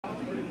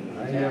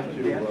I have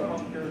to,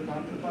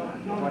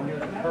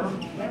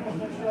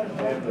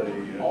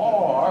 Oh,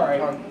 all right.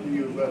 talk to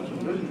you about some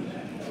business.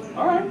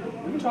 All right,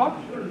 we can talk.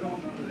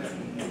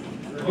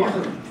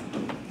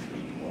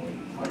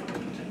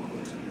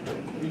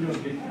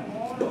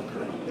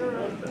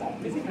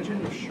 I think I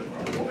turned your shirt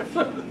off.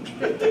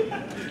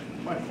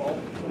 My fault.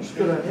 It's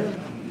good on him.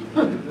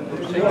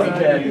 Be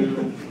bad.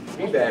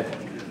 Be bad.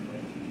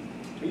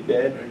 Be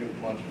bad. I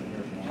get lunch from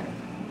here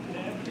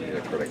tomorrow. You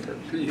got a credit card.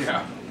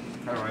 Yeah,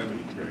 I don't have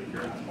any credit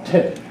cards.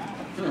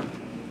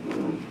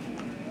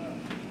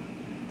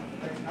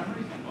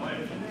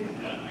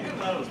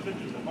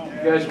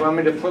 You guys want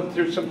me to flip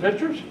through some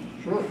pictures?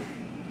 Sure.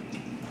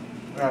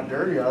 They're not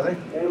dirty, are they?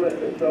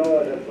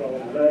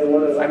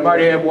 I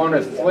might have one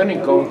of Flinty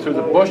going through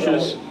the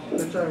bushes,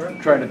 That's all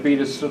right. trying to beat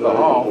us to the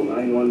hall.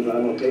 911's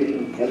on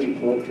location, heavy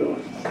smoke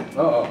showing.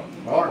 Uh-oh.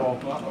 Uh-oh.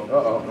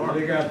 Uh-oh.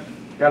 They got,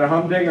 Got a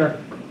humdinger.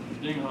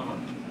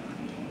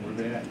 where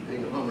they at?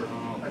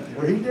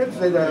 Well, he did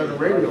say that on the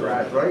radio,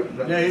 right?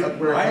 Yeah, That's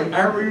where it came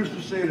I used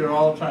to say that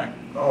all the time.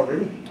 from? Oh,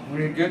 did he?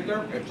 When you get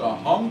there, it's a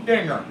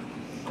humdinger.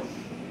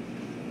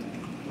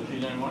 Was he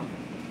 9-1?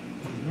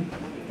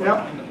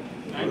 Yep.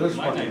 This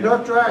one.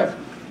 North Drive.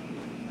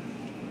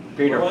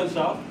 Peter, Where was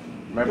South?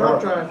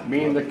 remember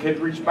me and the kid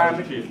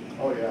responded?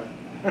 Oh, yeah.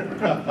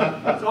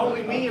 It's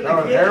only me and That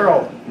the was kid.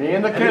 Harold. Me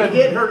and the And the kid.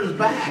 kid hurt his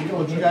back.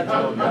 You got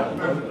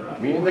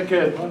to Me and the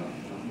kid.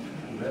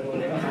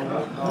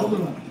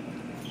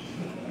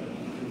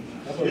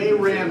 Jay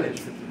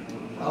Ramage.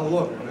 I'll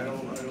look.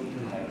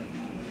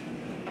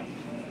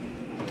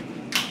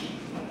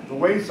 The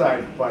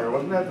Wayside fire,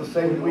 wasn't that the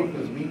same week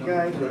as me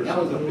guys? Or That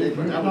was a big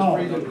one. That No.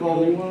 was freezing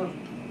cold.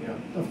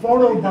 The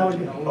photo bug.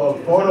 Oh,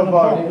 photo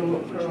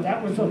bug.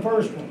 That was the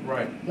first one.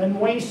 Right. Then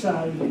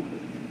Wayside,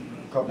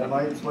 A couple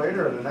nights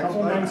later, or the a next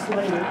couple night? nights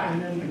later,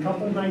 and then a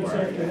couple nights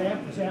after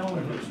that was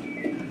Allenhurst.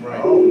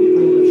 Right.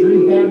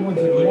 Three bad ones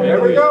in one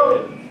There we week.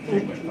 go.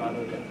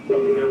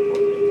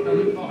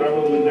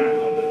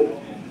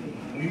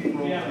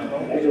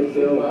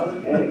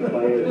 Hagersville, Attic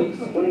Fire,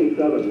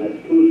 27,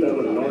 that's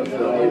 27 North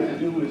Drive.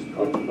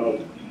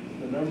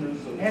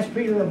 Ask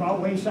Peter about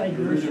Wayside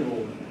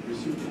Nursing.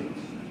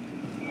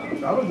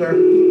 I was there.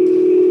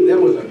 That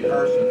was a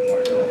Carson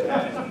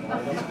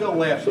fire. He still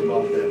laughs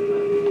about that.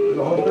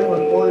 The whole thing was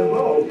fully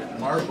involved.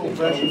 Marshall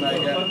Besson, I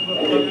got.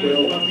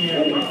 Hagersville,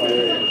 Attic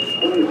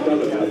Fire,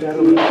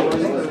 27.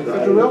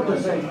 What'd you real to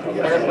say?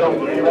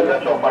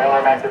 Residential fire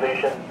alarm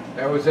activation.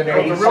 That was in That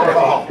was a real 87.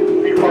 call.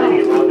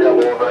 348 Roselle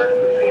Boulevard,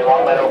 between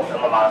Long Meadow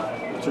and Lamont.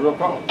 It's a real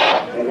call.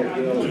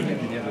 Hagersville,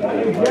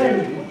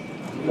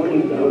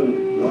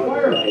 27 North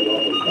Drive.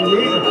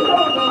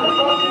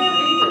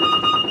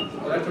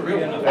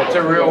 That's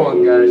a real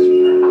one, guys.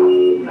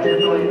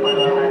 348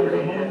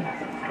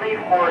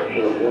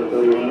 Roselle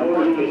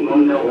Boulevard, between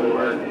Long Meadow and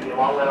Lamont.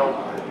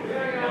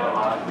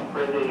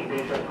 For the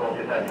basic smoke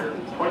detector,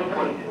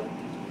 2022.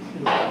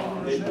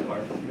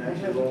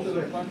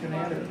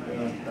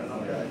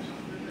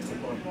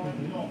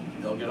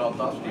 They'll get all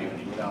dusty when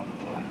you get out.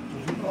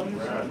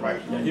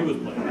 Yeah, he was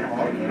playing.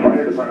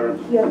 Fire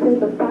department. Yes,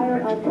 there's a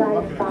fire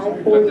outside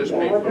 540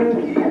 Gallagher.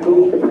 I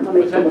believe it's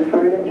coming from the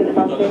furnace or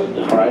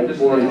something.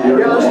 540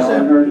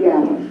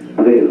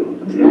 Yes.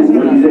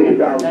 When you say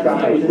it's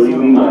outside, what do you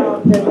mean by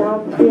it? They're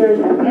downstairs.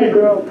 I see a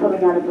girl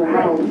coming out of her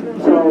house,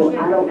 so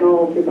I don't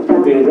know if it's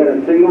down. Okay, is that a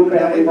single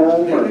family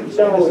home or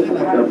No, it's an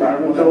an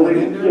apartment building?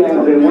 Yeah.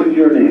 Okay, what is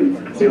your name?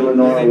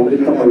 Illinois, we'll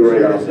get somebody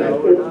right out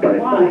there.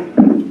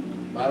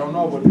 Bye. I don't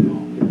know, but.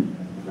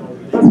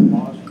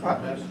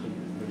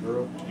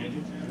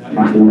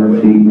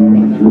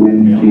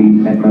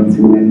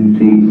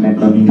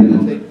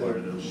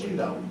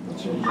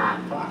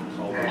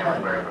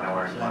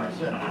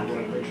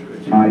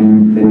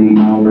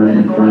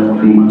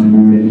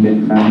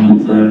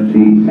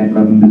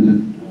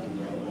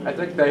 I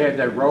think they had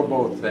that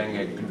robo thing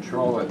at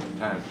control at the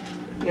time.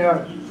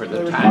 Yeah. For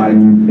the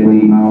time.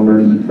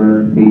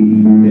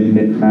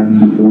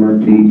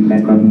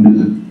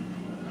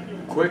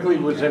 Quigley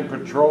was in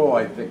patrol,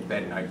 I think,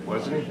 that night,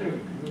 wasn't he?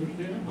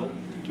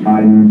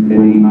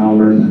 50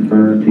 hours,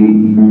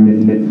 13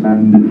 minutes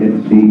and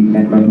 50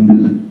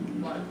 seconds.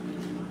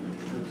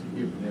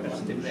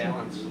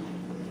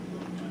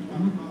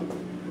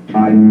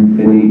 Time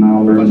 50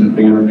 hours,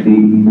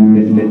 14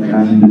 minutes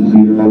and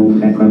 0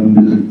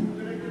 seconds.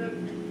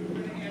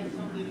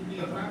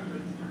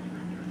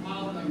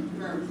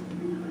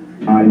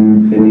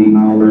 Time 50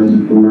 hours,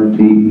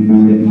 14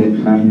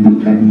 minutes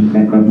and 10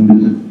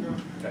 seconds.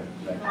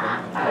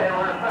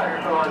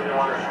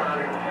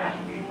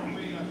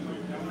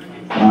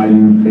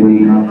 Time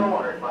 50 hours.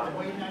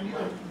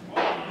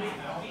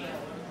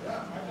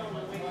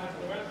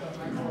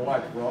 You know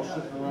what, we're all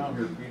sitting around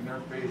here beating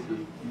our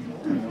faces.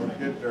 We'll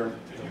get there.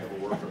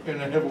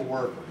 And it will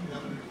work.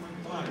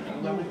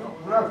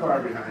 We're not far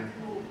behind.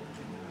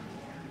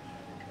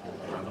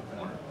 Around the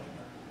corner.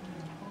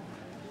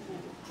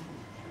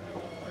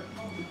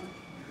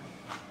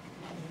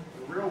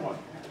 The real one.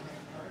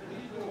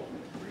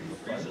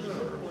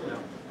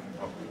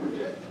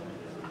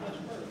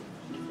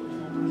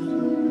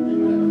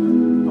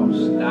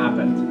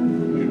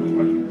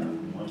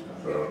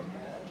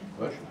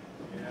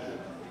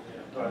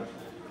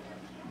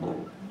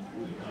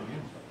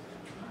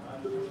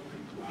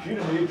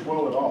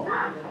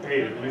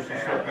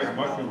 start picking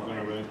mushrooms and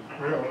everything.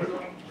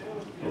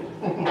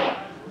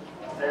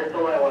 There's the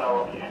light one on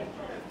location.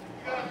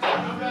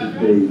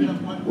 It's a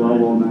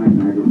 1209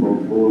 Niagara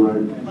Falls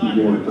Boulevard,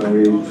 CBS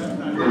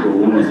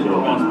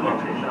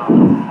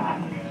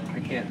I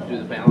can't do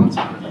the balance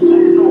on it. I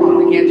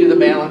can't do the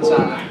balance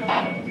on it.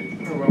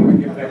 So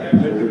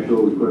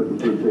request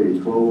for first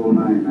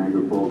 1209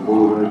 Niagara Falls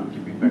Boulevard,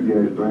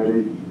 CBS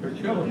Friday.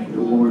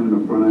 The woman in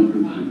the front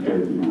entrance is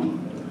dead now.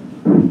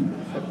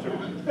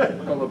 A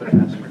little bit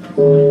faster.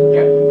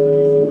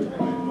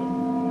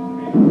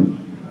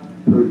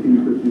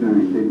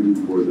 1359, taking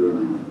for the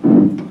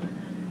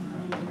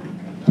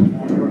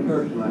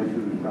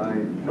license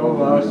side. No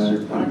loss.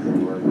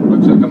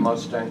 Looks like a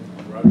Mustang.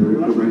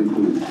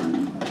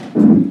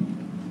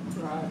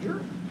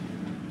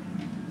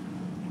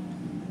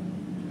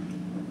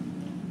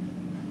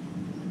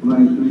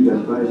 Line 3, got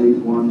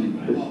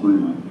 581, 6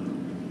 minutes.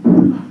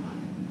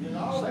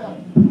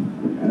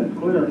 That's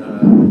clear.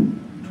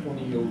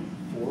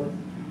 2004,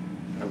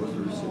 I was the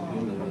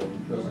recipient of the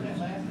presents.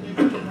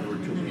 There were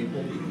 2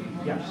 people.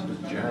 Yes. It was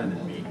John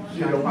and me.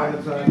 You know,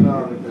 mine's on,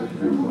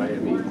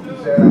 Miami. he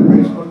said on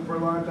Facebook for a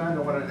long time,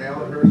 the one in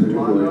Allenhurst,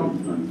 Toronto.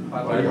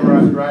 When you were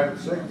on driving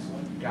 6.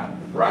 Got it.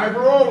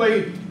 Driver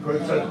only, because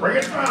it says bring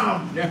it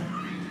down. Yeah.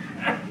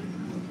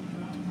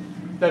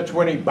 That's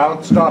when he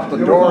bounced off the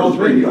door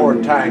 3 or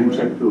 4 times.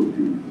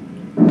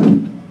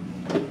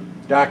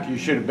 Doc, you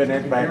should have been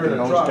in back in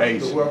those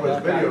days.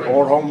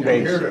 Old home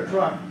days. You hear the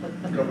truck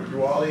coming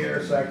through all the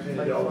intersections,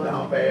 you know,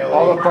 down Bailey.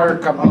 All the fire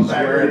companies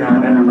were in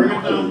on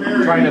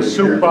it, trying to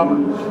soup up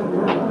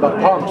the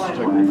pumps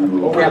to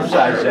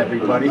capsize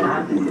everybody. From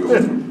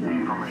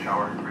a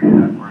shower,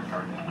 reset, we're in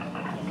charge.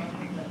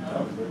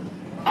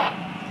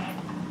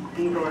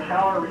 Team from a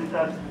shower,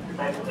 reset,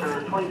 back to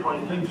service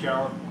 2020. Clean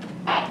shower.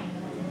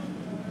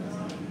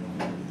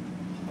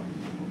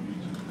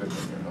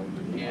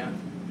 Yeah.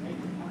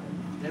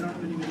 They don't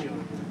have any video.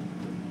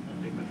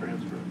 Make the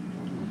transfer.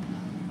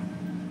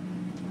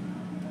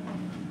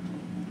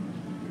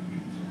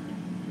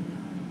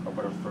 How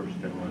about a first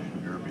demolition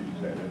derby? Is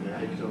that in They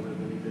there? don't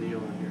have any video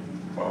in here.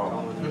 Oh.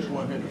 This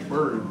one had a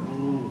bird.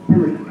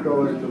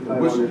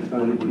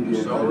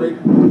 Accelerate.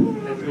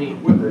 That's me.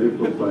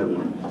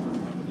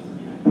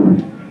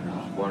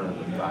 One of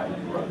the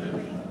 5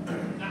 brothers.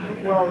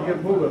 Well, get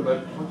moving, but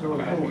what's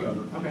going on?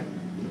 Okay.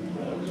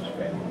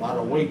 A lot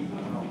of weight.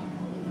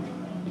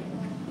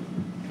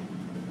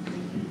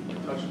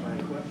 Touch my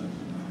equipment.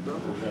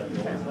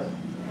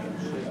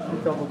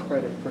 Double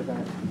credit for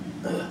that.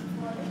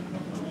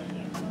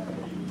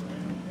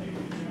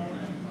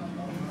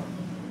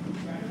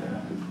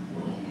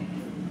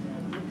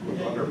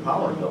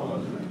 Underpowered though,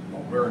 wasn't it?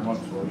 Very much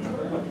so.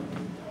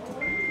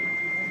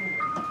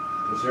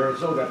 Because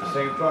Sarasota got the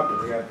same truck, but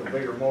they got the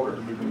bigger motor.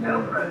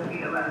 Elmcrest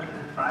EMS,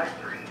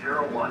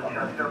 5301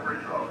 Chestnut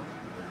Ridge Road.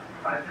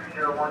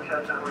 5301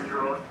 Chestnut Ridge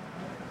Road.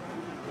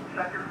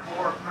 Second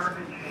floor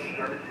apartment G,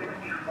 you have a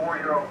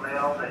 64-year-old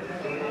male that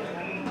stated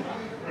he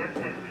dipped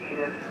his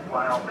penis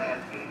while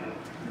manscaping.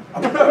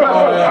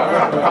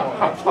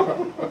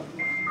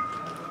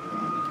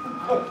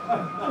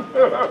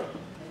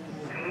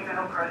 Canadian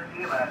Hillcrest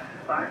EMS,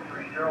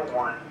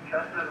 5301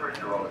 Chestnut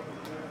Ridge Road.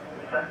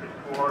 Second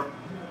floor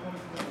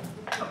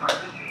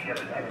apartment G, you have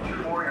a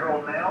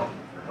 64-year-old male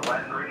with a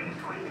laceration to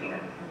his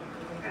penis,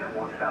 and it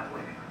won't stop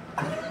bleeding.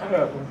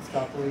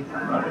 Stop waiting.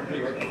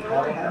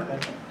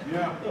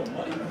 Yeah.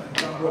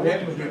 What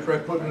happened was you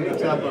tried putting it in the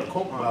top of a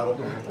Coke bottle.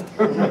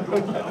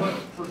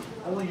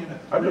 Only in it.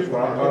 I just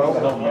want to know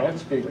how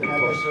manscaping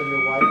Address was. of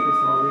your wife is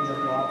Marina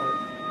Butler.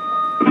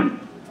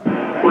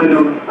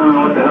 Wyndham, I don't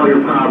know what the hell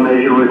your problem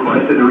is. You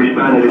requested to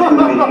respond to the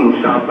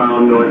 219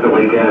 southbound north of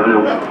Lake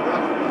Avenue.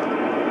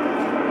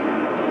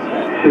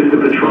 Assist the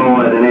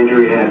patrol at an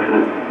injury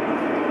accident.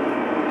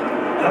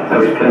 That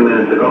was 10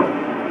 minutes ago.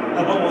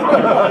 See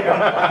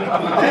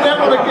that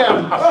one again?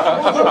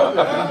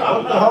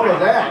 What the hell was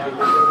that?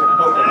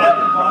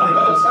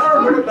 I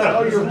don't know what the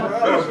hell your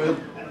problem is.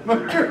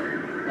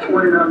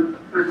 Wyndham,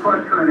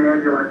 request for an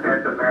ambulance at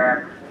the back.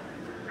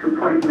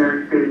 Complaint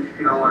there states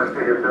you don't want to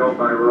pay a bill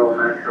by rural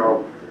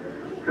metro.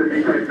 So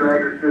she's going to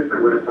drag her sister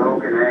with a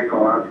broken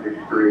ankle out to the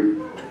street.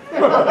 I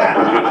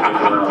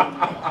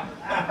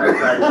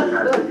tried not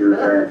to do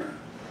that.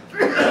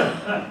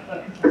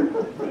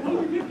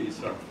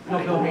 No,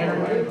 Bill Hanner,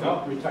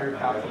 retired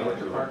cop from the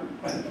Electric Park.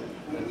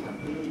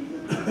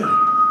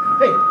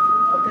 Hey,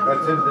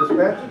 that's in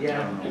dispatch?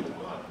 Yeah.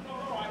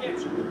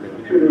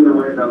 Shooting the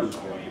window.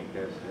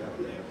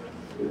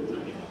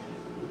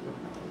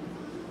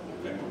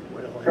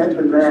 That's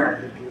the Mac.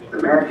 The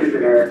Mac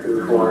isn't asking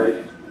for it.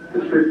 The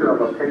sister of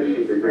a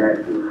patient is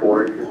asking for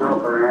it. She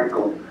broke her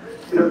ankle.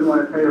 She doesn't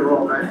want to pay a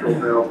rural metro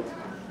bill.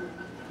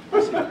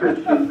 She's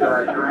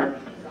dragged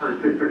her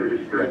sister to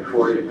the street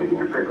for you. If you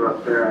can pick her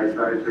up there, I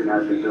advise her not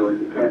to do it.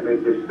 You can't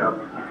make this stuff.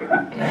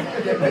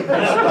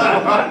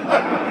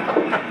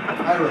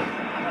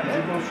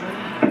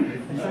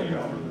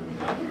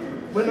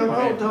 Wyndham,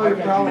 I'll tell you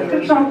problem.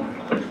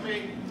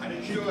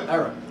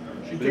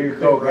 There you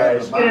go,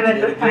 guys. Get him at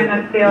this time,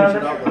 that's the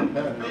other.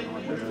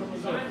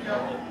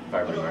 if I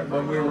remember.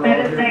 When we were That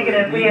out is here-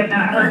 negative. We have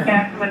not heard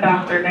back from a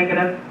doctor.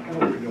 Negative.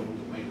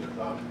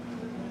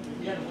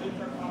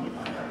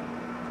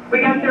 We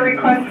got the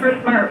request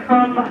for smart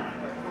from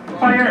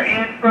fire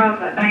and from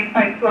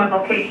 952 on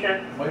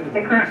location.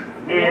 The current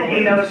and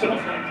 8 other people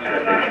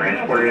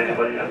transported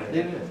into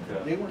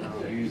it. They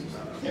weren't used.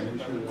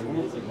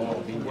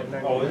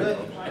 Oh, is it?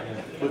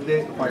 But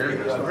they, fire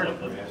just started.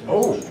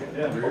 Oh,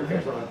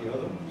 Okay.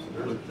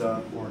 With,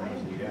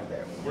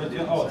 Where's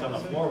the, oh, it's on the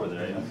floor with it.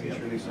 I didn't see I'm it.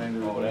 sure they signed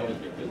it all out.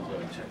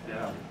 Check it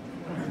out.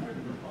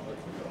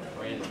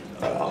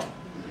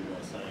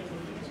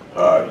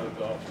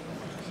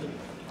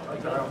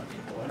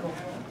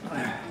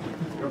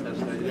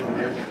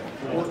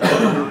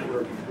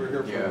 We're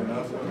here for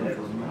enough.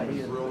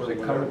 they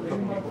come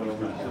from.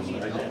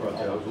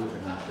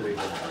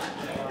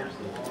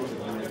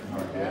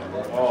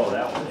 Oh,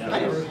 that one, yeah.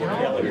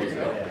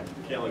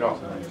 Can't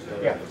look.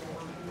 Yeah.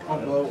 Oh,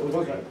 well, it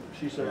wasn't,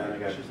 she said,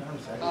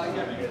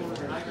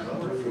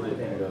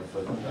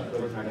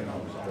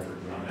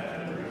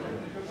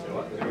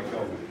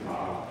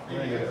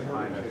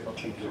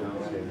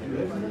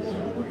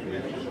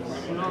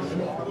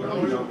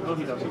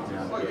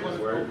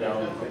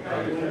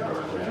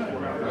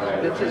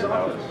 That's his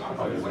office.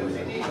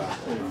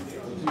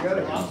 you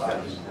gotta come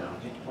back.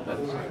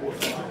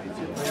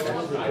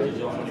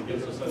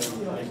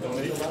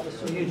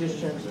 You just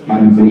changed.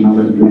 Item 8,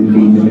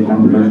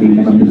 September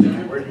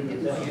 13th.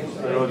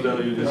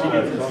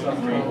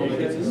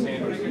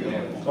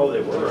 Oh,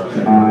 they were.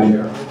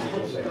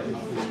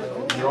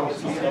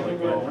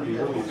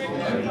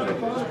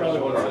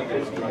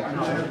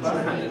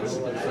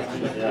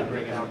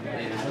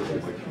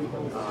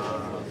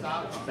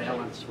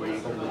 Balance where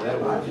you can.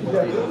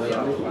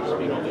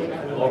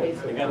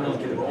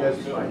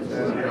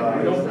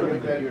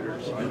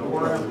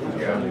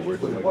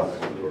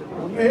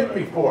 You hit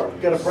me for?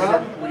 Got a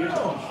problem?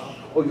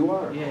 Oh, you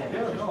are?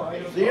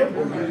 Yeah. See him?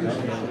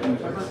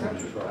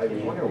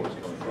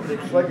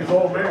 Looks like his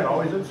old man,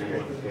 always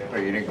instigating. Oh,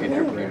 you didn't get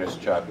your penis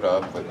chopped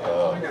off with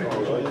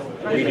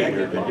weed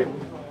eater, did you?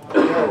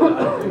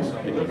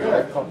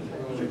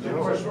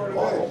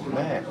 Oh,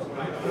 man.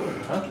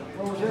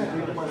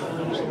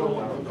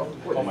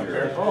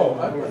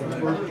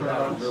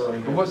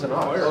 It wasn't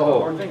us.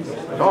 Oh.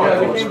 No,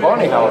 it was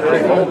funny how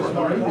it came over.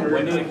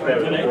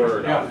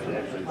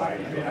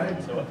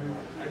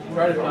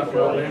 Try to talk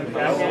about it.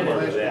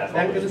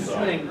 Back to the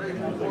swing.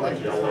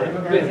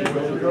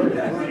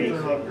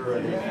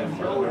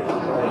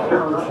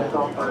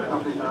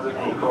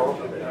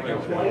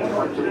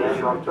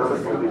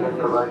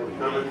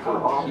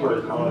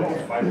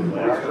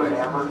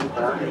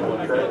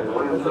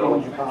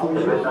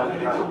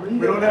 We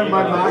don't have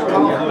my mock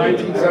call from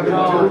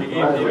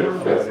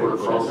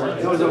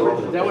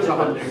 1972. That was a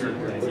humdinger.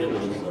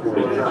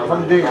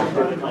 Humdinger.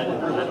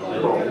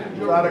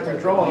 It's out of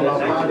control and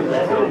I'm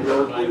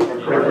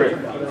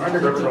under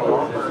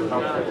control.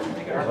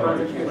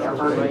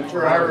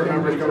 Sure, I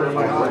remember coming to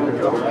my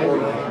hospital.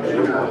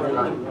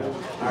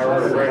 I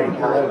was ready.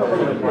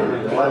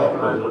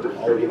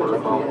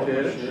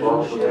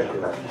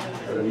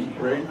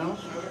 Great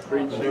house?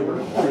 They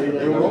were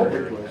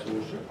open.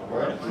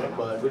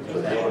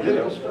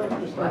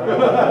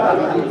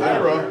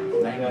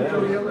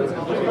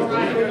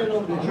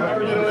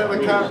 You don't have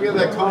a copy of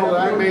that call that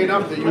I made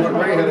up that you and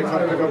Ray had to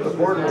come pick up the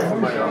boardroom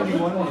from my house.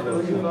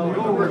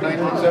 Over in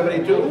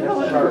 1972.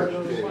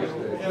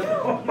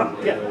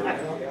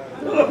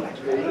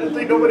 I didn't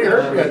think nobody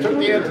heard me. I took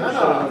the antenna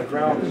off the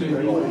ground.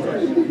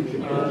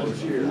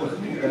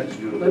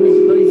 Let me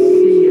see.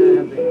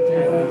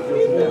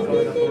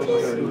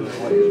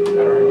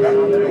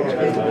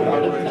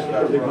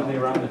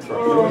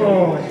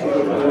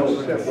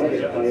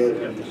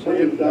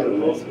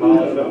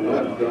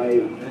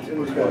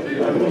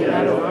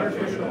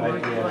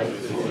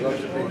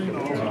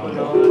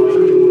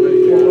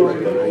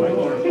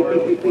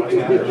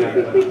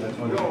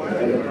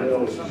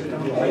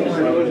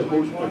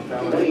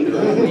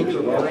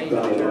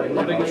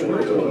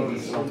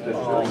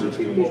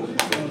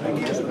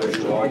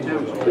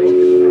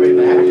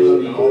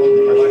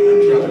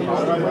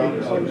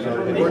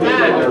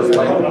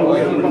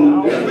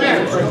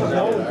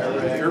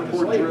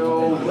 Airport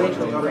drill,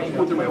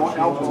 put them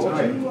out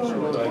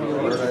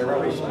tonight.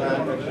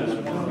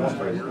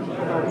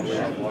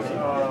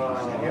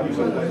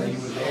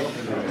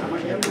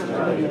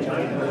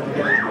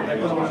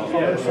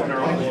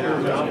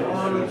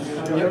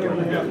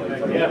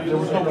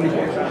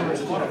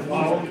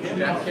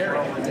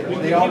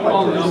 They all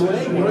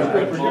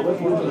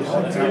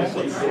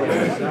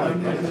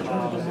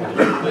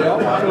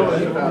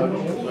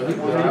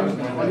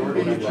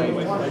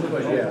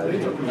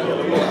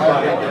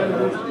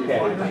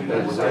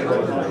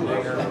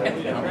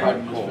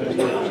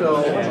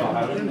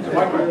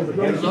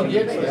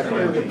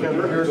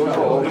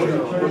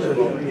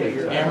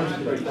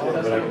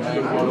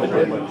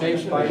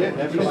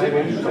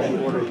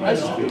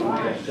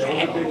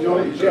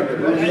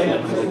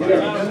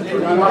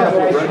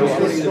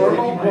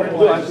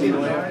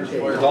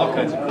There's all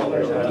kinds of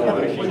colors.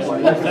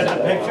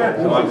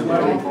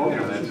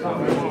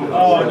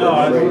 Oh, no.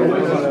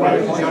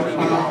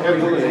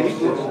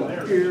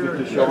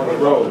 To show on the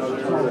road.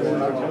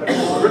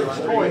 Rick's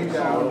toys.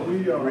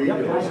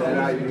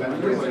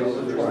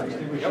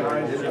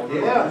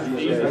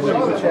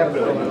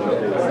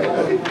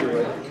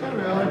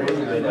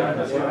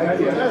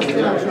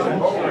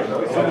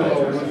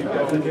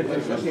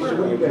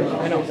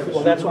 I know,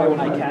 well, that's why when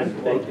I can,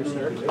 thank you,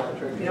 sir.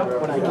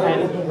 When I can,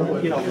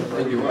 you know.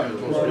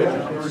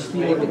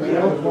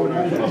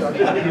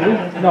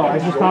 No, I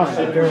just found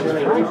it very,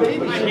 very.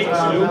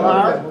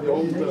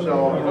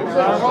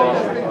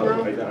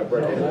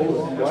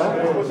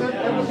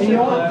 And you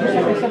know what, just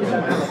like I said,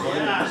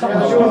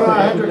 something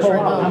stupid, pull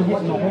out, I'm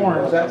hitting the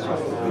horn,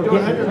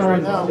 getting the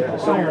current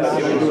siren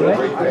out of the way.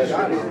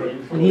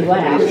 And he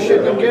laughed,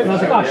 and I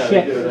was like, oh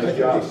shit.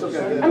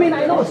 I mean,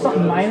 I know it's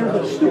something minor,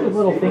 but stupid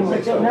little things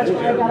like that, and that's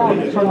why I got out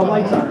and turned the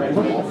lights on, and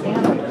looked at the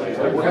panel.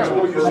 You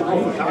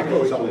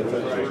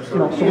know,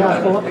 so when I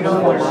pull up and the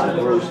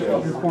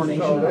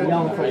coronation, and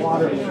yelling for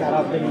water, and got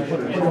out there and put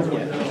it in.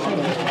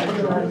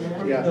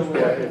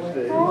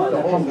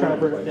 That pump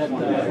trapper, that,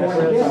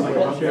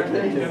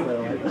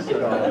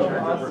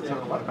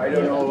 I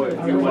don't know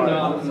if you want.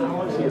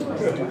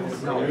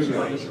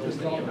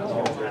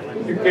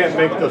 You can't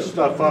make this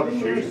stuff up,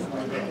 Chief.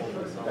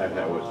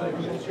 That was it.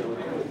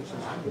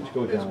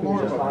 I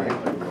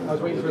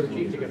was waiting for the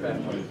chief to get back.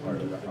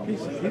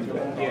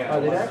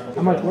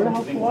 I'm like, where the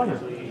hell's the water?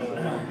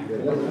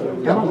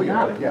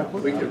 Yeah,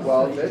 we could,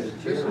 well, this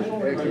is,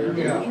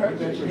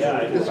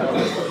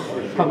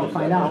 Come to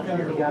find out, he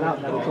got out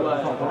and that was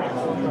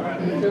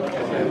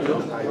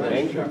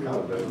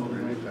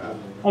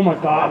oh my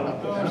God.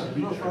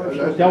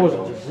 That was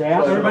a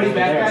disaster. Everybody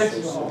back,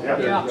 guys? Yeah.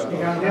 Yeah.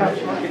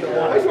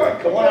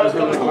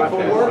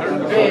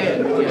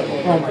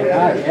 Oh my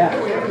God, yeah.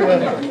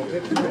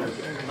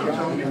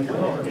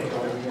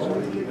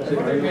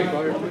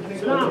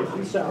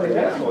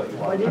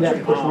 That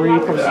debris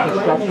from the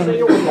construction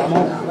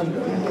demo,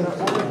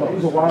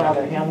 the wire out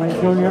of Hamlin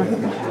Jr.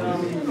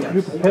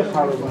 You could pit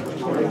probably.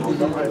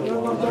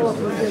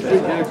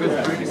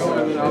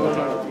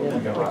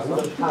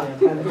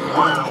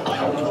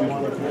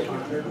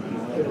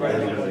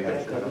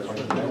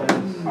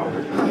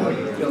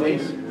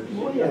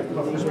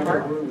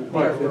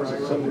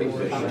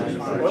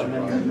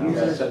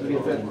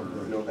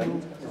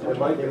 For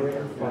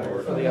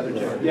the other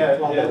chair. Yeah,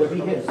 well, that would be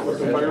his.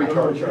 Fire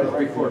charge. It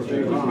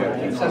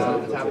says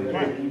on the top of the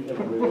plaque.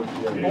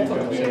 Both of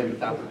them say at the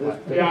top of the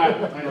plaque.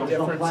 Yeah, I know.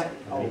 Difference. The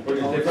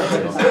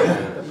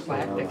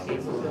plaque that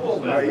came from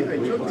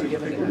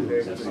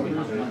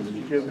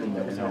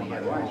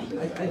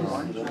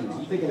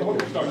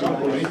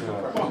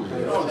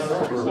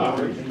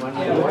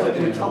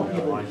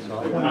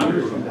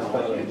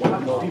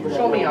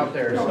show me out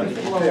there. It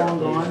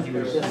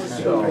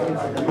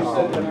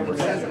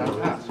says it on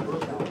top.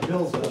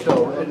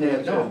 So, and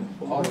then, no,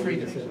 all three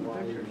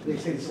different. They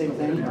say the same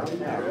thing?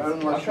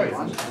 I'll show you.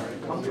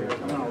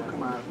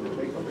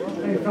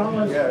 Hey,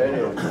 fellas, yeah, it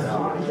is.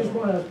 I just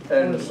want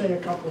to say a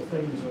couple of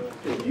things.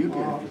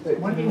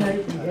 Monday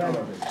night we had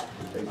our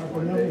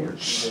benevolent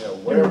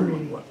dinner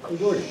meeting.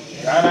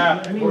 Shut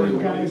up. Any of you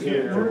guys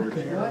that weren't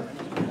there,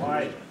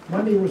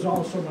 Monday was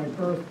also my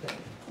birthday.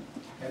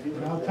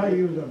 And I'll tell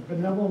you, the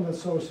Benevolent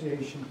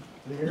Association,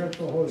 the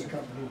Airfield Hose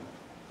Company,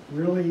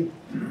 really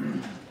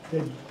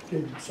did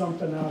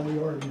something out of the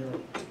ordinary.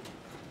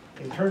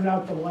 They turned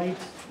out the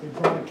lights, they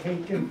brought a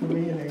cake in for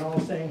me, and they all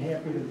sang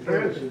happy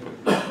birthday.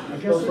 I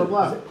guess that's what's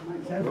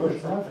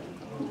left.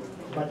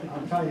 But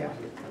I'll tell you,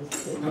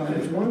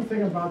 there's one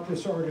thing about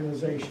this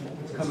organization.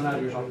 It's coming out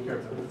of your health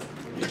care.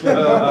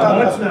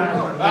 No, it's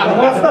not.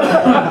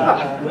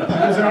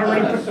 Because I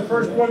already put the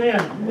first one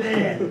in.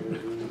 Man.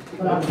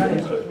 But I'll tell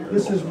you,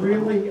 this is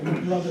really a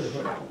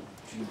brotherhood.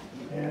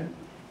 And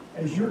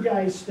as you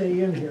guys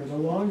stay in here, the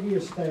longer you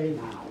stay,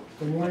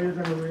 the more you're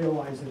going to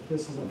realize that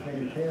this is a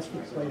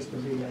fantastic place to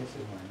be.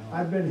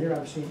 I've been here,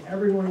 I've seen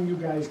every one of you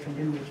guys come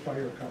in this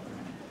fire company.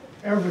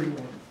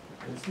 Everyone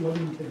that's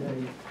living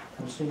today,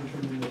 I've seen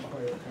come in this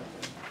fire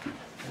company.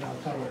 And I'll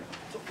tell you,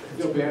 I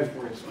feel bad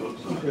for you.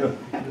 of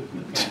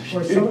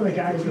course, some of the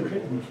guys are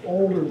getting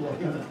older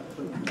looking.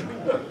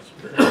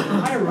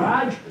 Hi,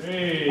 Raj.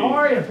 Hey. How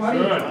are you, buddy?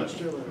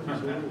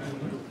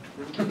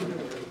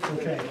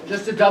 Okay.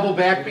 Just to double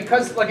back,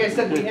 because like I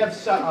said, we have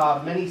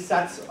many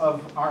sets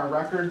of our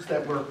records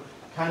that we're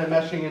kind of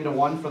meshing into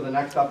one for the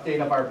next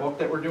update of our book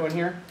that we're doing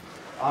here.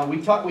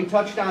 We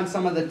touched on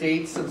some of the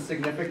dates of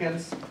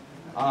significance.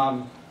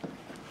 I'm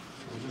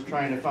just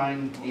trying to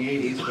find the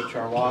 80s, which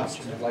are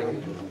lost. Like,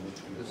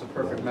 it's a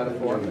perfect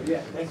metaphor. Well,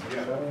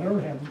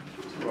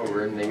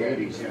 we're in the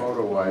 80s,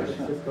 photo-wise.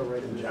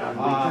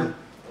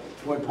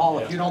 Boy, Paul,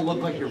 if you don't look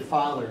like your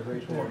father,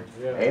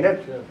 Ain't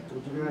it?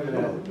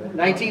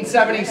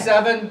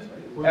 1977,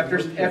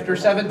 after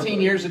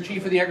 17 years as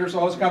chief of the Egger's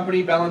Hose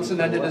Company,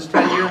 Bellinson ended his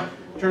tenure,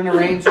 turned the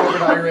reins over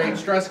to Ira H.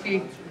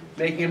 Stresky.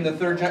 making him the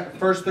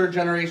first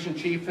third-generation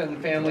chief in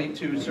the family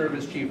to serve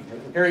as chief.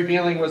 Harry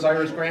Beeling was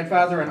Ira's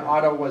grandfather, and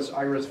Otto was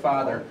Ira's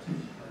father.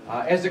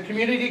 As the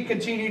community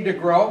continued to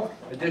grow,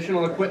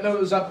 additional equipment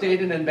was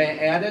updated and been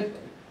added.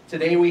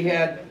 Today we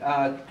had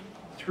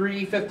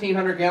 3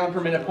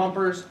 1,500-gallon-per-minute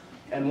pumpers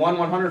and 1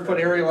 100-foot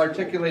aerial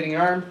articulating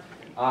arm,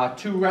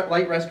 2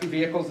 light rescue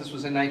vehicles. This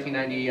was in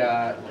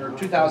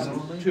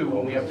 2002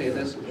 when we updated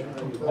this.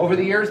 Over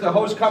the years, the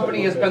hose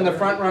company has been the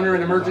front runner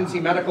in emergency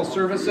medical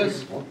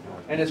services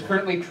and is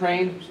currently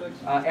trained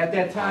at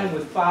that time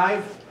with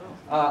 5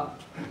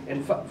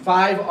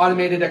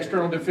 automated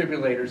external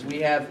defibrillators. We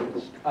have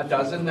a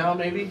dozen now,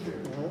 maybe,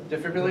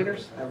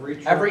 defibrillators.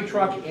 Every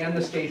truck and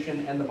the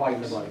station and the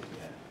bikes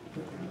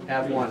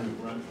have one.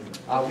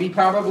 We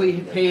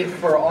probably paid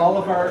for all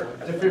of our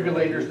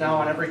defibrillators now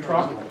on every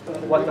truck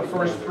what the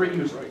first 3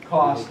 used to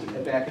cost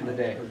back in the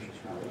day.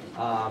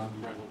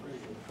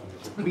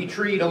 We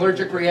treat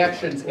allergic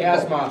reactions,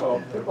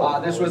 asthma.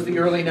 This was the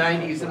early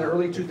 90s. In the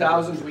early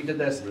 2000s, we did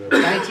this.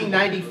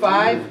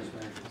 1995,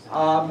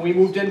 we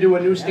moved into a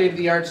new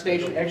state-of-the-art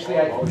station. Actually,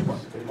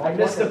 I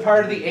missed the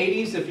part of the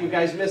 80s. If you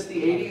guys missed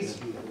the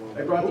 80s,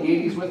 I brought the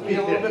 80s with me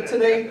a little bit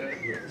today.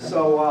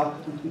 So,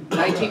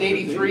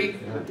 1983,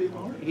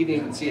 he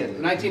didn't even see it.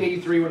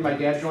 1983, when my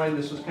dad joined,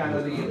 this was kind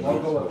of the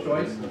logo of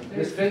choice.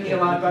 This fit me a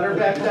lot better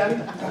back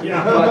then.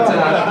 Yeah.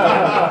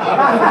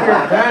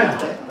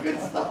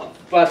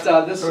 But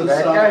this is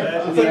that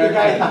guy? the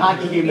guy at the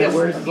hockey game that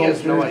wears his. He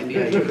has no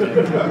idea.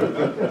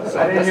 So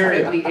I didn't hear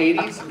it in the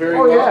 80s. Very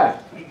well. Yeah.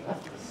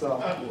 So.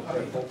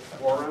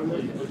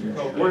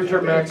 Where's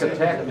your Max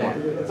Attack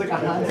man? It's like a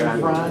Hansa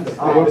Franz.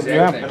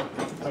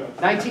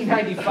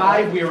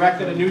 1995, we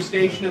erected a new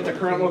station at the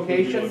current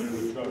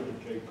location.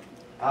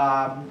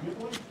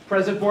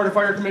 Present Board of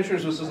Fire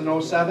Commissioners, this was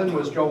in 07,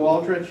 was Joe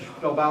Waldrich,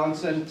 Bill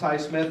Ballinson, Ty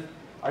Smith,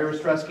 Ira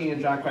Stresky,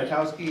 and John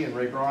Kwiatkowski, and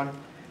Ray Braun.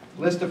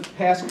 List of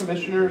past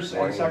commissioners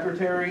and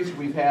secretaries.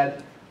 We've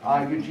had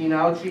Eugene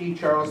Auchi,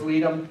 Charles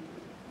Leadham,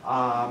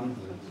 John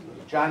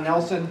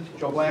Nelson,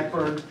 Joe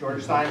Blackburn,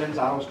 George Simons,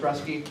 Otto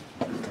Stresky.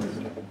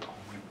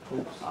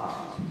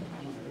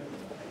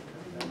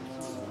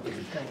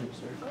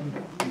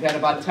 We've had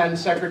about 10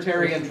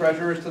 secretary and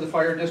treasurers to the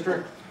fire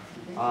district.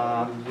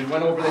 We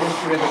went over the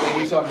history of the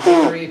Ladies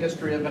Auxiliary,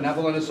 history of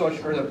Benevolent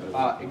Association, or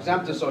the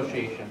Exempt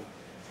Association.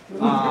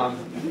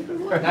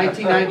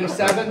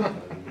 1997,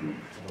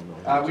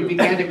 we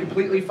began to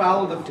completely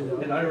follow the,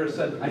 and Ira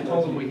said, I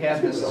told him we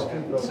had this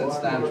since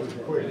then.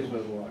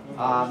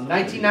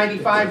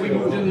 1995, we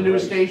moved to the new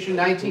station.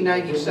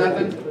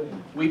 1997,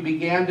 we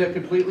began to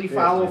completely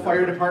follow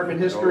fire department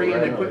history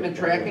and equipment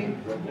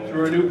tracking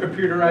through a new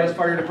computerized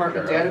fire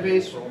department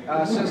database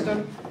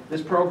system.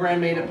 This program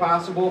made it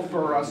possible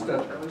for us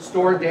to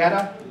store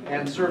data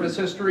and service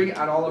history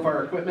on all of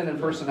our equipment and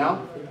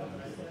personnel.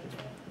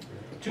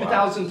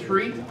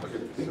 2003,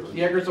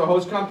 the Eggertsville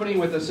Hose Company,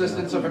 with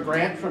assistance of a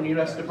grant from the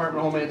U.S.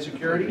 Department of Homeland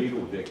Security,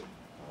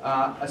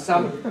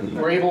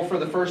 were able for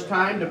the first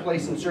time to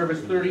place in service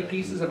 30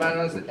 pieces of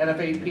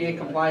NFPA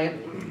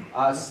compliant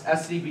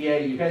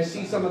SCBA. You guys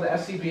see some of the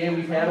SCBA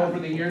we've had over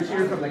the years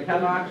here, from the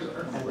Chemox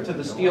to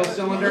the steel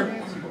cylinder.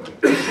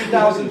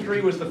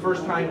 2003 was the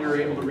first time we were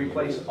able to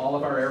replace all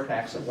of our air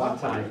packs at one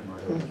time.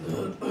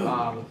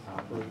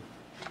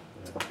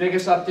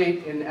 Biggest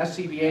update in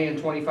SCBA in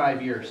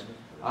 25 years.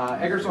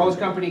 Eggertsville Hose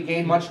Company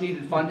gained much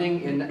needed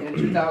funding in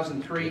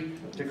 2003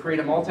 to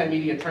create a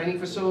multimedia training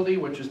facility,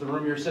 which is the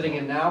room you're sitting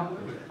in now.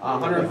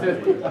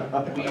 150.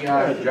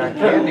 John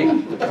Candy.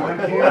 I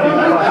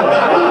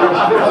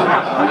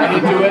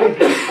didn't do it.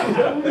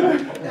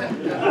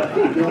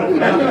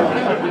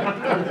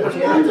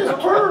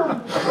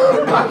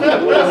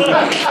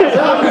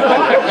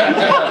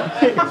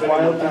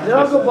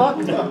 Uncle Buck.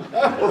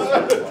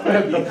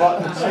 The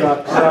button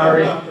stuck,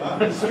 sorry.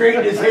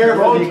 Straightened his hair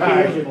for the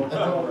occasion.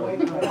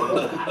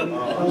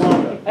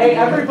 Hey,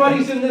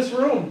 everybody's in this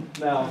room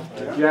now.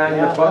 John,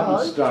 your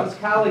button stuck.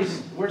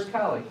 Where's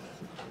Collie?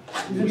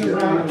 He's in the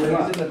bar. He's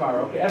in the bar.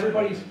 Okay,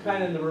 everybody's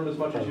kind of in the room as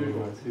much as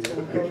usual.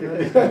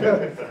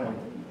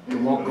 You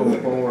won't go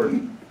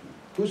forward.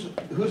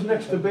 Who's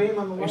next to Bame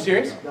on the Are left? you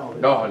serious? No,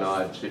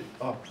 it's it.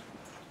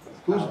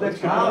 Who's next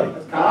to Collie?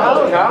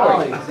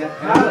 Collie. That's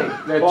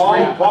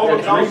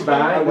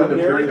Reebok with the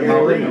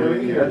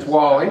pretty. That's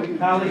Wally.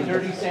 Collie,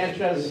 Dirty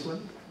Sanchez. Was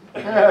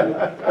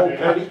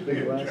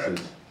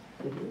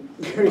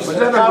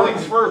that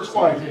Collie's first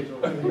one?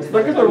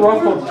 Look at the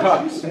ruffled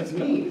tux.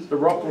 The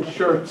ruffled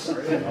shirts.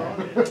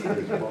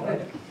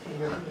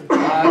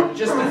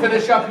 Just to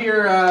finish up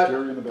here,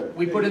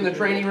 we put in the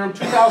training room.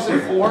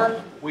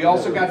 2004, we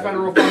also got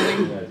federal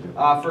funding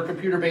for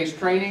computer-based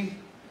training.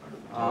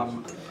 A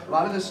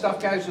lot of this stuff,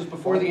 guys, was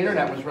before the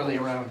internet was really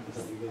around.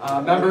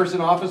 Members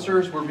and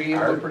officers were being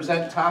able to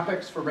present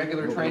topics for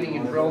regular training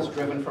and drills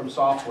driven from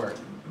software.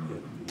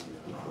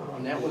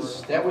 And that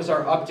was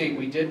our update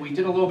we did. We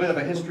did a little bit of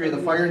a history of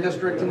the fire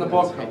district in the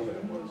book.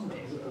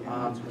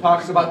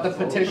 Talks about the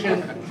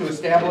petition to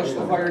establish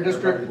the fire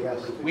district.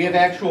 We have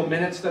actual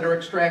minutes that are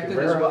extracted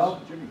as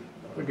well.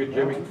 Look at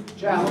Jimmy.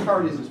 John, what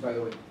card is this, by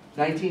the way?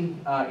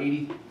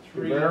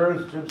 1983,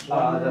 Barris, Jim the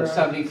Slaughter.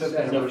 75th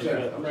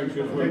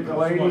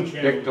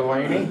anniversary. Dick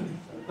Delaney?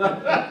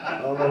 I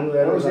don't know who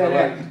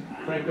that is.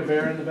 Frank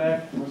Rivera in the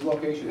back. Where's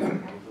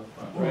location?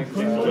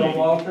 Bill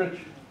Waltrich.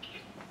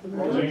 Jim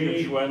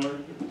Schwendler.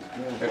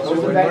 What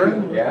was the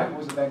venue? Yeah, what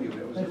was the venue?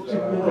 It was,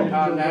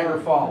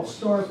 Niagara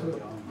Falls.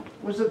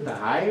 Was it the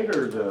Hyatt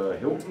or the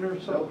Hilton or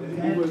something?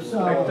 Is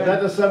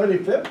that the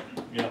 75th?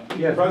 Yeah.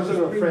 Yeah.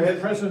 President of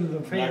France. President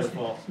of Niagara France.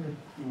 Falls.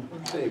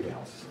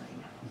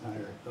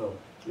 Oh,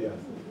 yeah.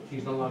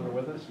 He's no longer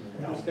with us?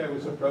 This guy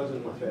was the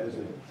president of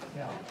FASD.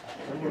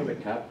 Remember when the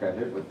cop got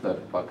hit with the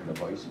bucket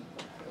of ice?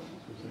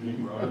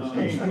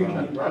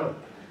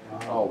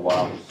 Oh,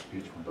 wow.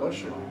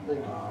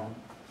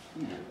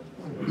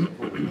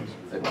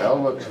 The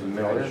bell looks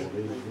familiar.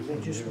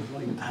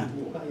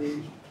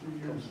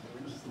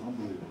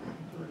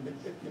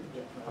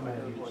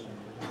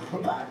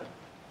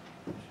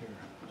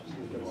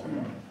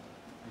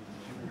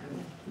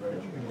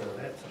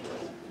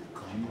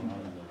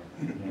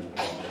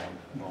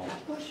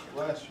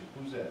 Bless you,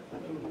 who's that?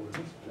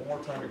 One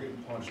more time you're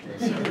getting punched.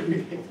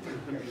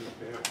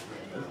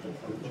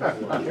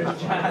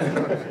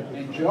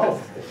 And Joe.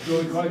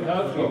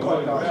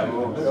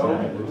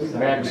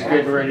 Max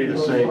getting ready to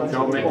say,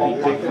 don't make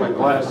me take my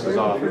glasses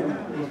off.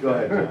 Go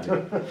ahead.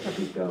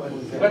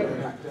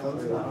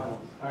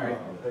 All right.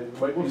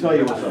 We'll tell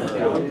you what's up.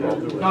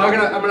 No,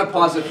 I'm gonna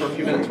pause it for a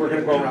few minutes. We're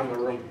gonna go around the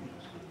room.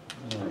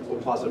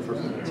 We'll pause it for a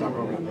few minutes. I'll go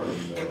around the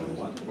room.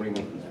 What do you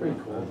mean? It's pretty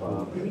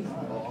cool.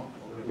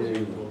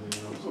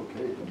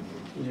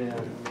 Yeah.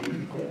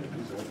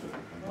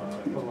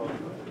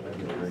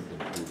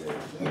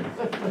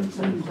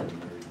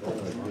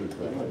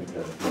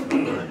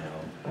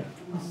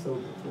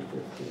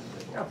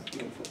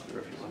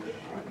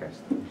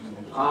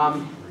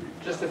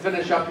 Just to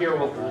finish up here,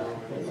 we'll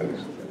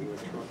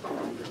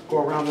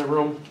go around the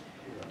room.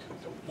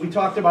 We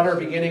talked about our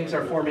beginnings,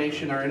 our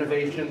formation, our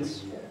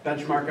innovations,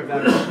 benchmark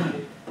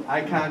events,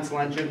 icons,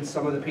 legends,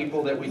 some of the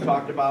people that we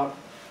talked about.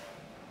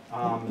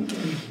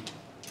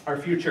 Our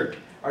future.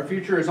 Our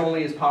future is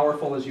only as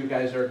powerful as you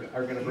guys are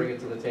going to bring it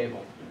to the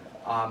table.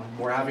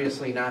 We're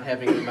obviously not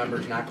having the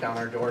members knock down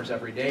our doors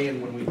every day,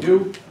 and when we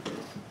do,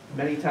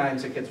 many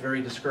times it gets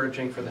very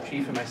discouraging for the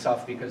chief and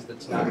myself because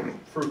it's not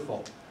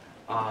fruitful.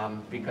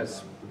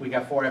 Because we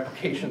got 4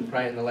 applications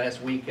probably in the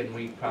last week and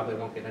we probably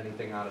won't get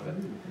anything out of it.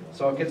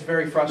 So it gets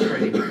very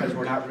frustrating because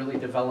we're not really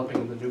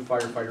developing the new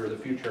firefighter of the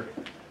future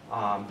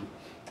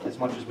as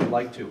much as we'd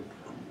like to.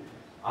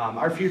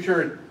 Our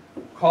future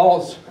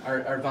calls,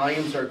 our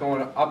volumes are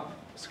going up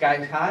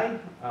sky high.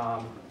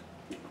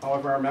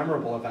 However, our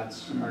memorable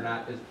events are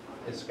not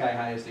as sky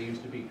high as they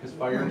used to be because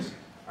fires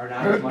are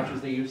not as much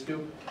as they used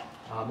to.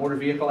 Motor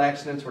vehicle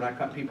accidents, we're not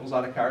cutting people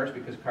out of cars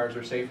because cars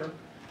are safer.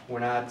 We're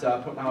not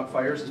putting out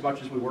fires as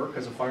much as we were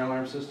because of fire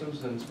alarm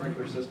systems and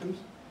sprinkler systems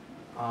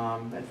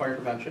and fire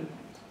prevention.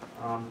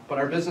 But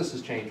our business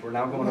has changed. We're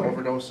now going to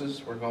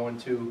overdoses. We're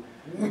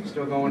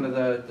still going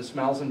to the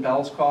smells and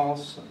bells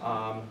calls.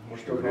 We're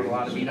still doing a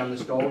lot of meat on the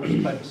stove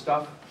type of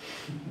stuff.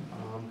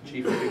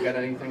 Chief, if you got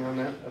anything on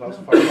that else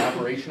far as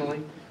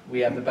operationally? We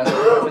have the best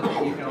equipment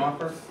that we can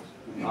offer.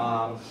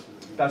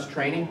 Best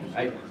training.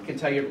 I can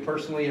tell you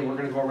personally, and we're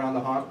going to go around the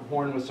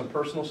horn with some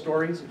personal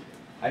stories.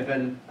 I've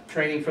been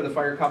training for the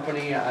fire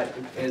company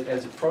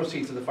as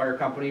proceeds of the fire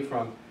company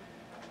from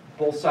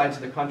both sides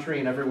of the country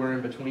and everywhere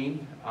in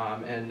between,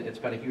 and it's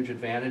been a huge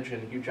advantage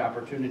and a huge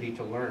opportunity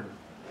to learn.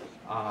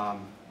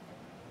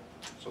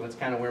 So that's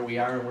kind of where we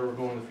are and where we're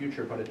going in the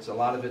future, but a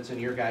lot of it's in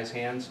your guys'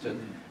 hands to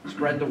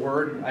spread the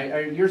word.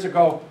 Years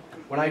ago,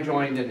 when I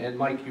joined, and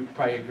Mike, you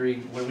probably agree,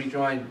 when we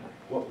joined,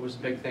 what was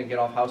the big thing? Get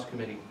off house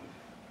committee.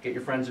 Get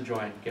your friends to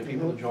join. Get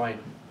people to join.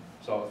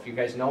 So if you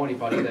guys know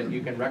anybody that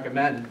you can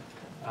recommend,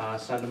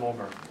 send them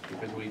over,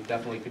 because we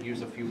definitely could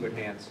use a few good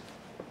hands.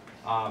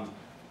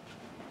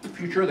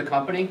 Future of the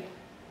company.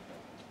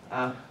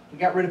 We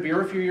got rid of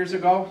beer a few years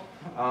ago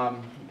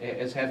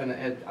as having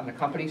it on the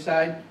company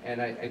side,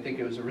 and I think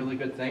it was a really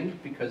good thing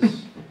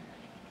because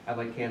I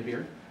like canned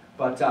beer.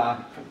 But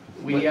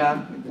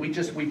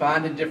we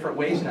bond in different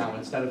ways now.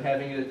 Instead of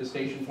having it at the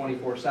station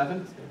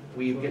 24/7,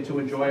 we get to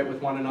enjoy it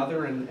with one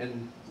another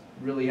and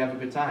really have a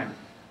good time.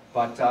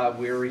 But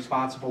we're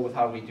responsible with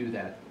how we do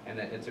that, and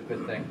it's a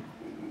good thing.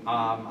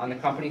 On the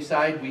company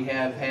side, we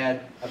have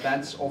had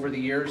events over the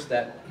years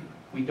that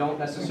we don't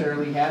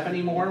necessarily have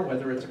anymore,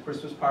 whether it's a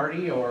Christmas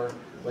party or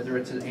whether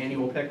it's an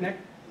annual picnic,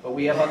 but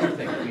we have other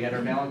things. We had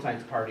our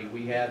Valentine's party.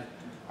 We have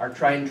our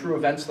tried and true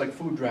events like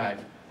Food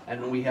Drive,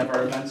 and we have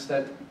our events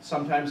that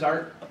sometimes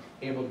aren't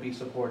able to be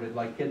supported,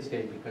 like Kids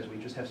Day, because we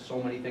just have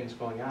so many things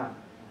going on.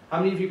 How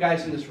many of you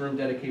guys in this room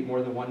dedicate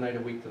more than one night a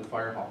week to the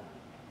fire hall?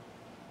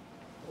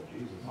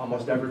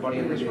 Almost everybody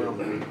in this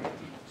room.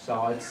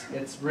 So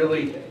it's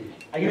really,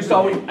 I used to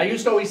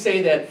always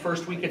say that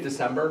first week of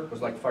December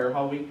was like fire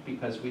hall week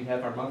because we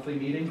have our monthly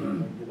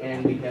meeting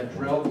and we have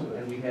drills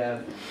and we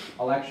have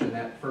election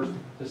that first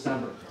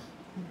December.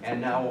 And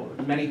now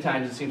many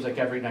times it seems like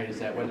every night is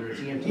that, whether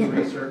it's EMT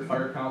research,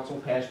 fire council,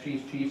 past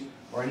chiefs,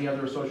 or any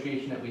other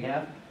association that we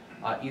have.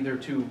 either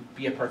to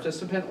be a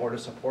participant or to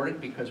support it,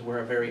 because we're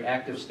a very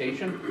active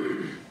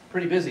station.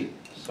 Pretty busy,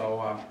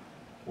 so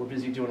we're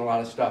busy doing a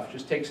lot of stuff.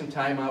 Just take some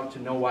time out to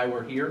know why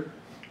we're here,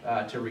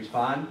 to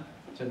respond,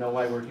 to know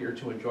why we're here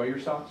to enjoy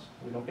yourselves.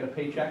 We don't get a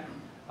paycheck,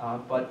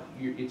 but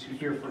it's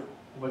here for,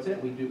 what's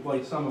it? We do,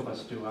 well, some of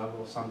us do, I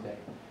will someday.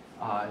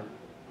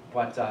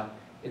 But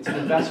it's an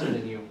investment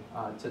in you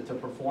to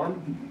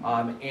perform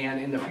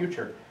and in the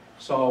future.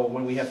 So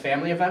when we have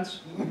family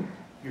events,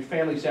 your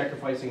family's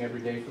sacrificing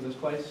every day for this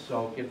place,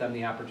 so give them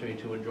the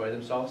opportunity to enjoy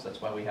themselves.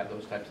 That's why we have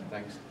those types of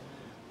things.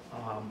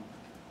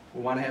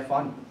 We want to have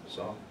fun,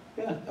 so.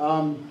 Yeah,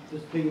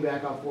 just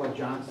piggyback off what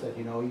John said,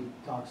 you know, he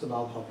talks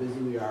about how busy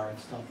we are and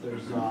stuff.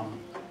 There's,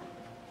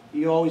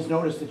 you always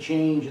notice the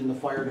change in the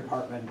fire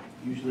department,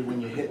 usually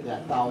when you hit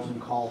that 1,000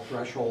 call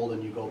threshold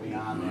and you go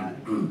beyond that.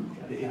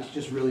 It's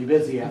just really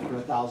busy after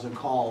 1,000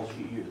 calls.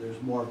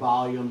 There's more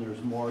volume,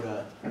 there's more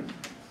to,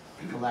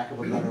 for lack of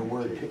a better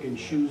word, pick and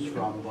choose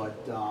from. But,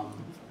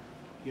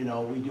 you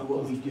know, we do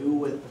what we do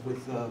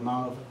with the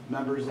amount of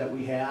members that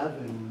we have,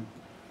 and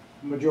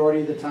majority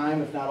of the time,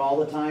 if not all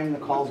the time, the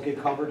calls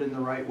get covered in the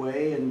right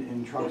way,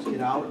 and trucks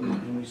get out,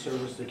 and we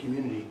service the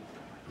community.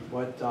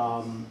 But,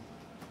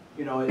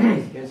 you know,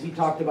 as he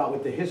talked about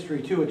with the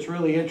history too, it's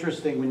really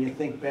interesting when you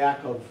think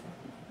back of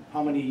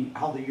how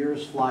the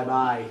years fly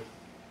by,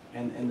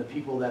 and the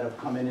people that have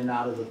come in and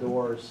out of the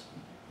doors,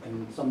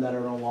 and some that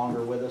are no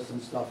longer with us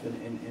and stuff.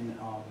 And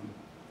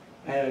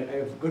I have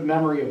a good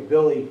memory of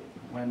Billy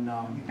when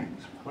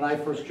I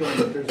first joined.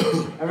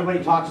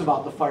 Everybody talks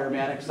about the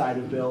firematic side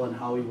of Bill and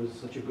how he was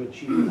such a good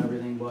chief and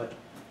everything, but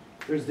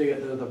there's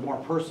the more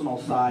personal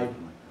side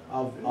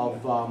of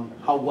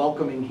how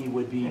welcoming he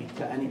would be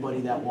to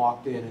anybody that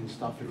walked in and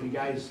stuff. If you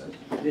guys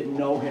didn't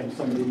know him,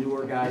 some of the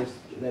newer guys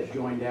that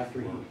joined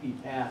after he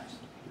passed,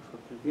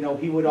 you know,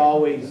 he would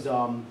always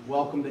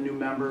welcome the new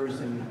members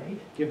and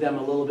give them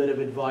a little bit of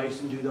advice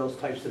and do those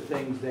types of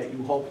things that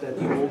you hope that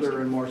the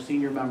older and more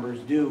senior members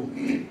do,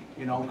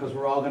 you know, because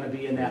we're all going to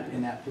be in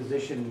that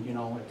position, you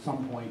know, at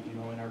some point, you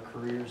know, in our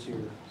careers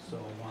here. So,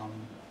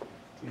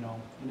 you know,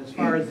 and as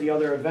far as the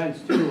other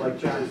events too, like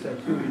John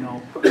said too, you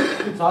know,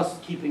 it's us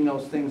keeping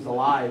those things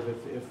alive.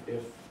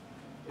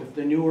 If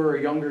the newer or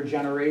younger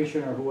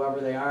generation or whoever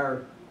they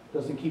are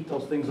doesn't keep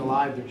those things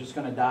alive, they're just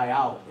going to die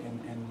out, and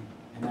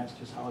that's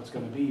just how it's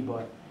going to be.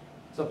 But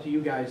it's up to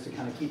you guys to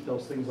kind of keep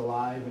those things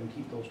alive and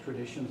keep those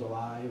traditions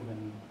alive.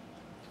 And,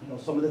 you know,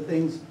 some of the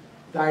things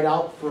died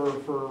out for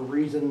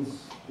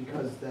reasons,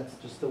 because that's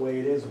just the way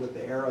it is with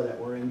the era that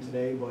we're in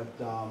today. But,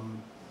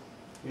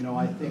 you know,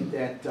 I think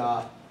that,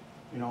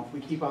 you know, if we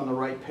keep on the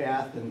right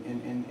path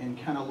and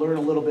kind of learn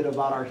a little bit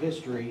about our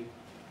history,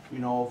 you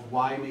know, of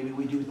why maybe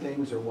we do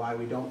things or why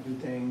we don't do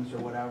things or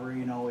whatever,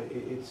 you know,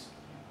 it's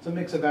a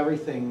mix of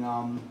everything.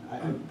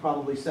 I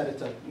probably said it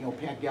to, you know,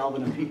 Pat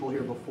Galvin and people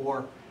here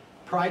before.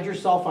 Pride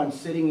yourself on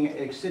sitting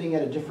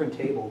at a different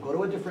table. Go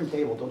to a different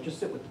table. Don't just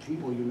sit with the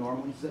people you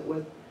normally sit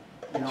with.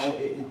 You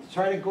know,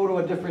 try to go to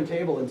a different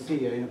table and see,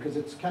 you know, because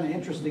it's kind of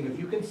interesting. If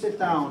you can sit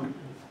down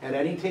at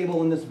any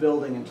table in this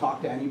building and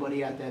talk to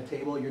anybody at that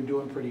table, you're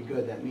doing pretty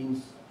good. That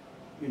means,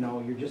 you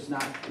know, you're just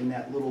not in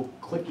that little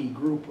cliquey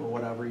group or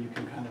whatever. You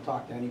can kind of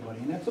talk to anybody.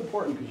 And that's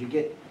important because you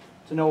get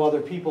to know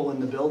other people in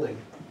the building,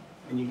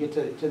 and you get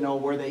to know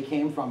where they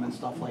came from and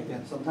stuff like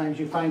that. Sometimes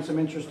you find some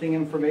interesting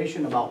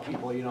information about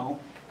people, you know.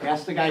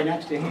 Ask the guy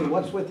next to you, hey,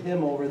 what's with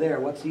him over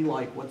there? What's he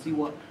like? What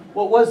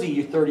was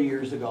he 30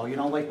 years ago? You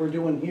know, like we're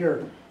doing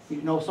here.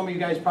 You know, some of you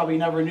guys probably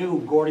never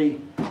knew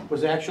Gordy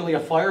was actually a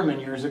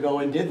fireman years ago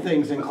and did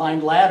things and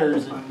climbed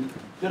ladders and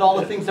did all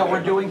the things that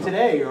we're doing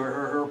today.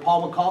 Or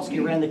Paul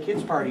Mikulski ran the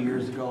kids' party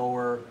years ago,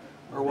 or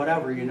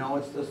whatever. You know,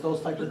 it's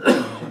those types of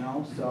things. You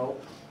know, so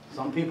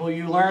some people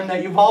you learn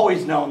that you've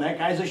always known. That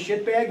guy's a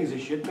shitbag. He's a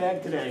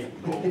shitbag today.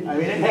 I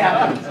mean, it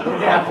happens. It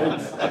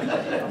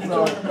happens.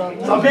 So,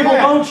 some people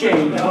don't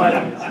change, but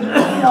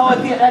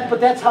you know, but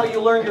that's how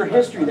you learn your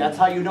history. That's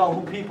how you know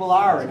who people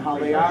are and how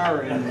they are,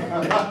 and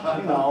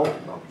you know.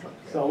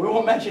 So we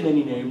won't mention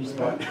any names,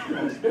 but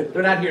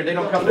they're not here. They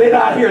don't come. They're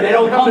not here. They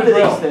don't come to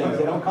these things.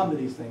 They don't come to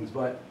these things,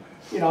 but.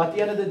 You know, at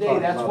the end of the day,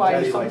 that's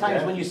why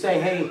sometimes when you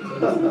say, hey, you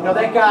know,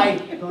 that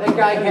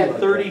guy had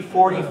 30,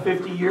 40,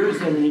 50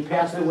 years and he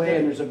passed away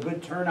and there's a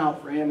good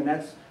turnout for him and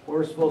that's what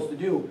we're supposed to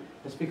do.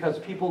 It's because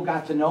people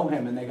got to know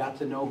him and they got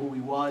to know who he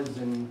was,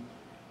 and,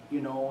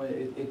 you know,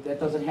 that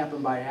doesn't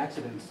happen by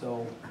accident.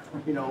 So,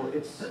 you know,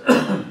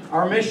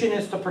 our mission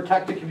is to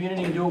protect the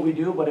community and do what we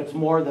do, but it's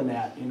more than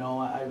that. You know,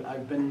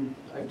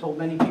 I've told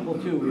many people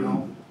too, you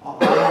know,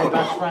 all of my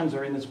best friends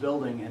are in this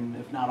building, and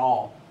if not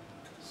all.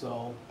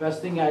 So,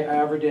 best thing I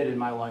ever did in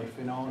my life,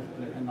 you know,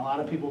 and a lot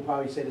of people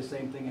probably say the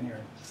same thing in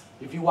here.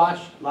 If you watch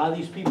a lot of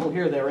these people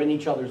here, they're in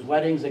each other's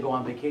weddings, they go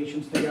on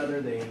vacations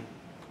together,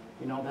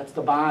 you know, that's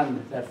the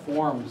bond that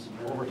forms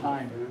over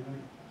time.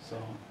 So.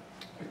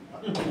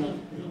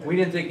 We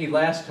didn't think he'd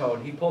last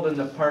towed. He pulled in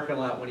the parking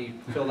lot when he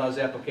filled out his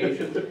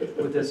application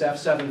with this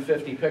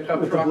F-750 pickup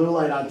truck. With a blue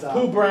light on top.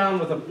 Blue brown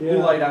with a blue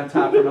light on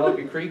top from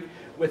Ellicott Creek.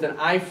 with an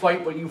I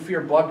fight but you fear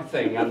bug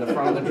thing on the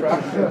front of the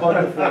truck.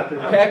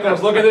 Pat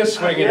goes, look at this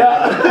swinging.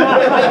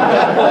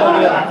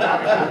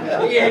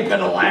 He ain't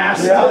gonna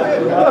last.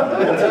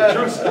 That's a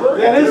true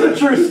story. That is a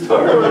true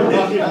story.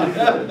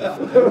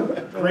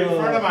 Great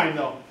friend of mine,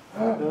 though.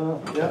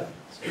 Yeah.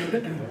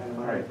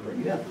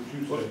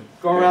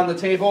 Go around the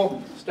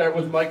table, start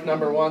with mic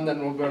number 1, then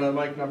we'll go to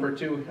mic number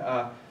 2.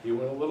 You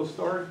want a little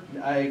story?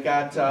 I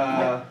got,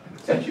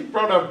 Since you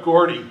brought up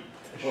Gordy.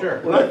 sure.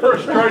 When I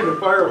first joined the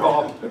fire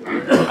hall,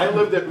 I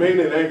lived at Main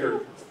and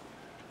Eggert.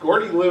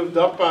 Gordy lived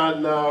up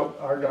on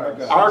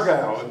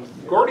Argyle,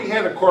 and Gordy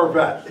had a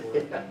Corvette.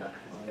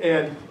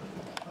 And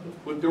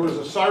there was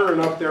a siren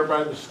up there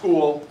by the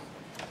school,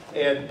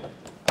 and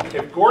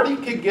if Gordy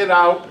could get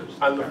out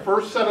on the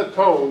first set of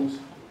tones,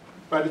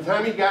 by the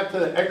time he got to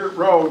the Eggert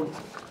Road,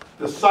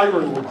 the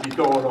siren would be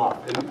going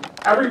off. And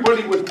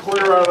everybody would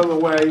clear out of the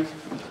way,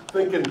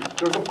 thinking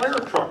there's a fire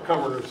truck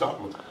coming or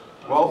something.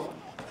 Well,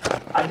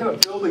 I had a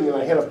building and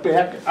I had to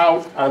back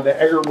out on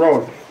the Eggert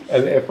Road.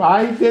 And if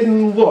I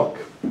didn't look,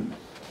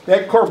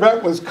 that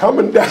Corvette was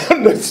coming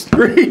down the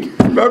street.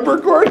 Remember,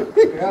 Gordy?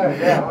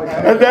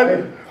 Yeah. And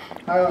then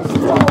I was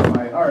swallowing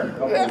my heart.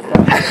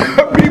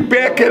 I'd be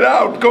backing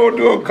out, going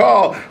to a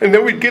call, and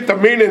then we'd get to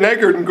Main and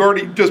Eggert, and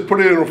Gordy just put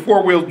it in a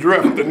 4-wheel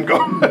drift and go.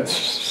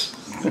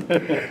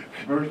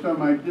 First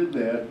time I did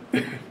that,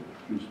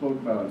 we spoke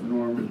about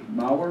Norm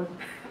Mauer,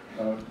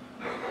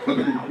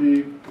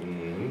 chief.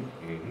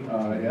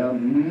 By God,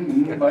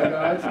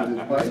 with his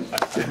bike.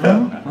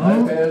 I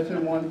passed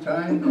him one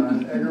time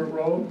on Eggert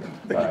Road.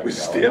 He was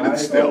standing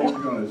still. I thought he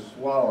was going to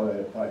swallow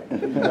that bike.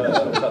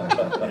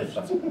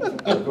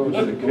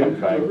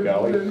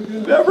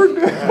 Never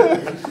did.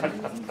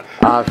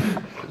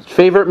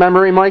 Favorite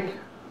memory, Mike?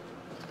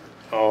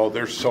 Oh,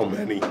 there's so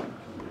many.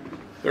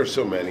 There's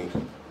so many,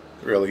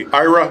 really.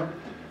 Ira,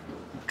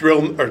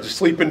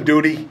 sleeping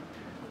duty.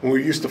 When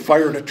we used to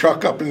fire the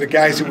truck up and the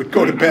guys that would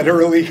go to bed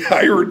early,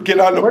 I would get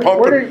on the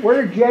pump.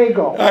 Where did Jay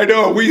go? I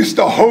know, we used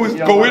to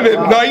go in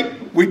at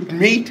night, we'd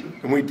meet,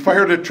 and we'd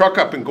fire the truck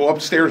up and go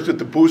upstairs with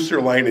the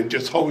booster line and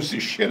just hose the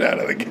shit out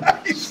of the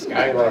guys.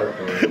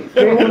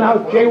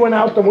 Jay went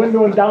out the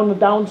window and down the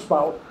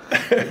downspout.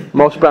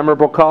 Most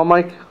memorable call,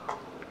 Mike?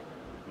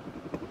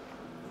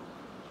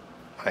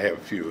 I have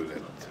a few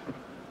that,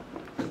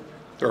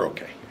 they're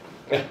okay.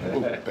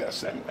 We'll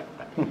pass them.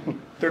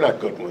 They're not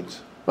good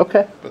ones.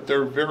 Okay. But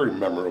they're very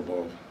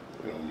memorable,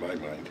 in my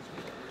mind.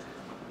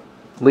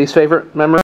 Least favorite memory?